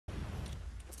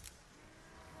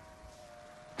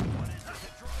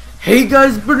Hey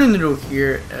guys, BrutalNoodle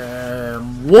here.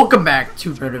 Welcome back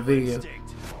to another video.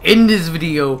 In this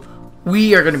video,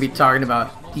 we are going to be talking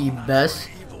about the best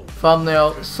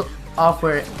thumbnail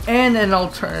software and an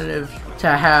alternative to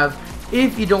have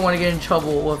if you don't want to get in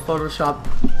trouble with Photoshop,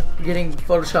 getting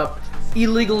Photoshop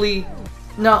illegally.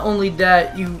 Not only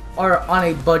that, you are on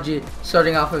a budget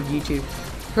starting off of YouTube.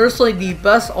 Personally, the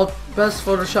best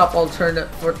Photoshop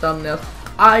alternative for thumbnails,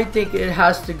 I think it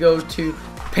has to go to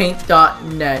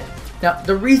Paint.net. Now,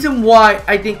 the reason why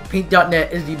I think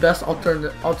Paint.net is the best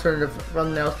alternative for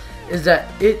thumbnails is that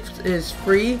it is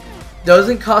free,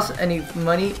 doesn't cost any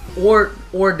money or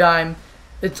dime.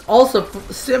 It's also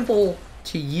simple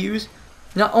to use.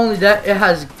 Not only that, it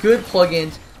has good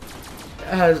plugins.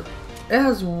 It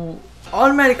has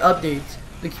automatic updates.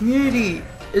 The community,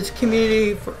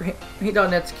 for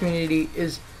Paint.net's community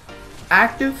is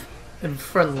active and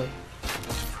friendly.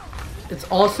 It's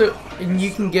also, and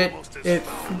you can get it,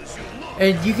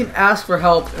 and you can ask for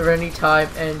help at any time,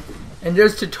 and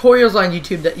there's tutorials on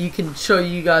YouTube that you can show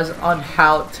you guys on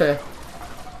how to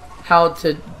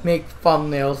make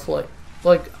thumbnails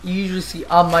like you usually see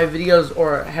on my videos,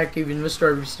 or heck, even Mr.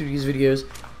 Every Studios videos,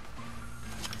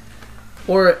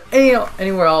 or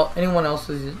anyone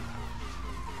else's.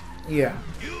 Yeah.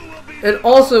 It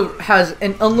also has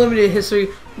an unlimited history.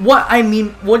 What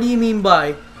do you mean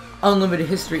by unlimited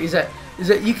history? Is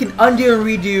that you can undo and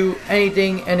redo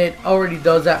anything, and it already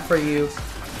does that for you.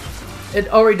 It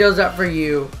already does that for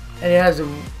you, and it has a.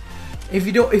 If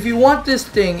you want this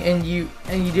thing and you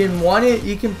didn't want it,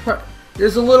 you can.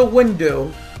 There's a little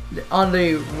window on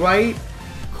the right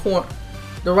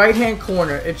hand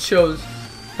corner. It shows,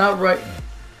 somewhere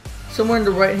in the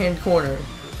right hand corner,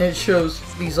 and it shows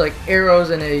these like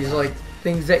arrows and these like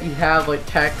things that you have, like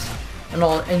text and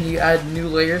all, and you add new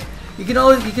layers. You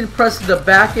can press the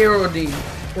back arrow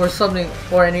or something,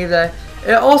 or any of that.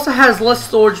 It also has less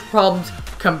storage problems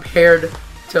compared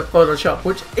to Photoshop,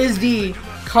 which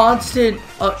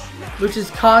is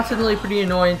constantly pretty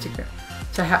annoying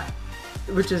to have,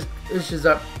 which is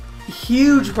a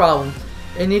huge problem.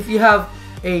 And if you have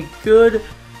Photoshop,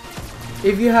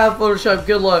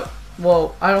 good luck.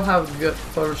 Well, I don't have good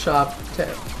Photoshop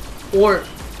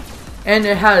and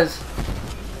it has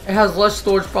less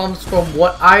storage problems from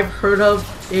what I've heard of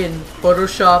in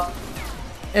Photoshop.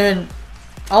 And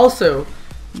also,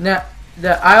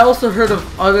 I also heard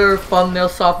of other thumbnail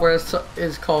software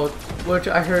which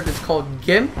I heard is called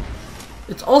GIMP.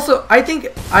 It's also, I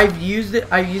think I've used it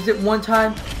one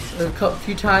time, a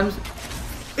few times.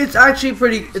 It's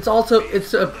actually it's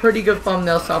a pretty good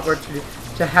thumbnail software to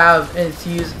have, and it's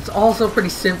used. It's also pretty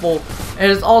simple,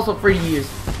 and it's also free to use.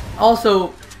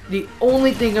 Also, the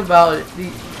thing about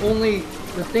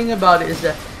it is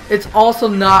that it's also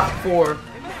not for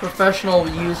professional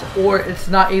use, or it's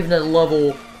not even near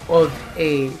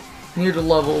the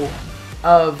level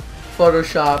of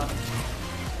Photoshop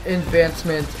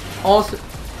advancement. Also,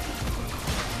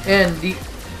 and the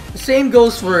same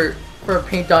goes for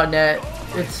Paint.net.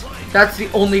 That's the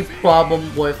only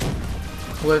problem with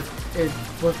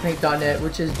Paint.net,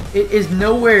 which is it is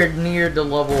nowhere near the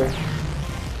level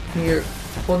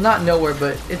well, not nowhere,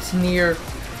 but it's near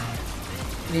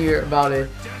about it.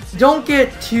 Don't be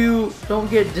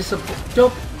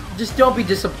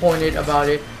disappointed about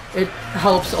it. It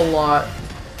helps a lot.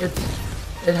 It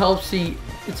helps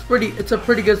it's a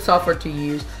pretty good software to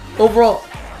use. Overall,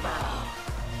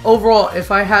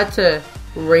 if I had to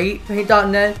rate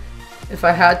Paint.net, if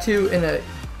I had to,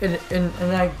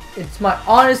 it's my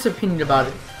honest opinion about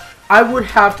it, I would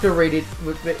have to rate it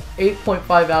with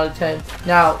 8.5 out of 10.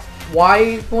 Now,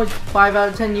 why 8.5 out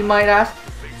of 10, you might ask?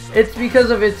 It's because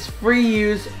of its free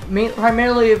use,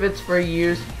 primarily if it's free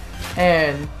use,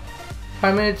 and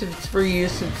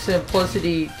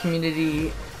simplicity,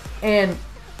 community,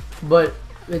 but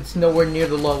it's nowhere near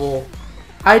the level.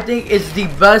 I think it's the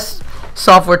best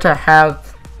software to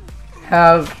have,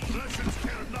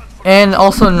 and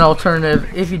also an alternative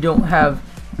if you don't have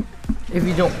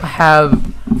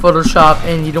Photoshop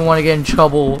and you don't want to get in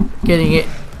trouble getting it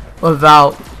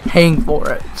without paying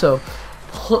for it. So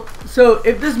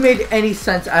if this made any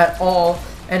sense at all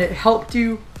and it helped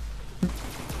you,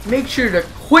 make sure to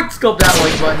quick scope that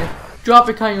like button, drop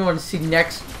a comment you want to see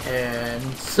next, and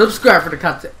subscribe for the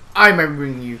content I'm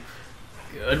bringing you.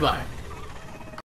 Goodbye.